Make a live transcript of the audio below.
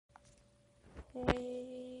Hello,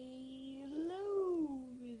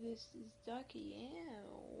 this is Ducky, and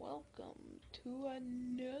welcome to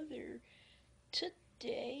another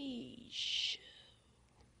Today Show.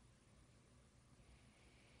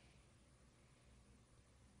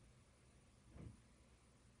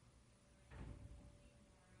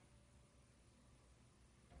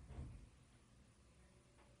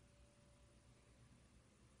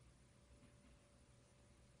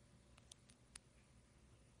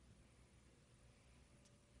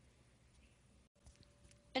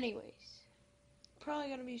 Anyways, probably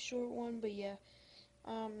gonna be a short one, but yeah.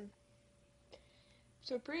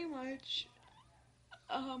 So pretty much,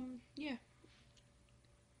 yeah.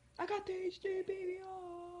 I got the HD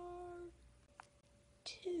PVR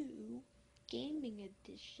 2 Gaming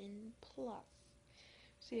Edition Plus.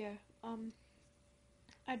 So yeah,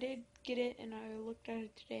 I did get it, and I looked at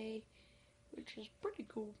it today, which is pretty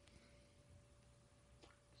cool.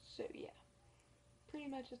 So yeah, pretty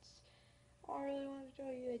much it's all I really wanted to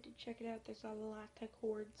tell you. I did check it out. There's a lot of tech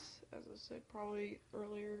cords, as I said probably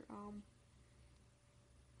earlier.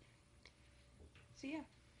 So yeah,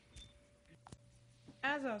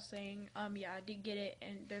 as I was saying, yeah, I did get it,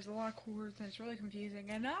 and there's a lot of cords, and it's really confusing.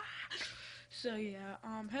 And so yeah,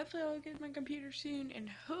 hopefully I'll get my computer soon, and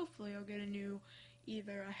hopefully I'll get a new,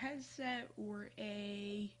 either a headset or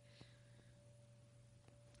a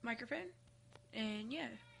microphone. And yeah,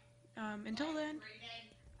 until then,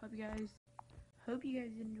 hope you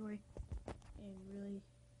guys enjoy, and really,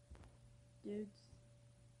 dudes,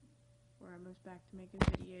 we're almost back to making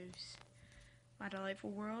videos. My delightful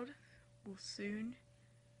world will soon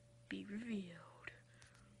be revealed.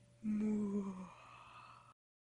 Mwah.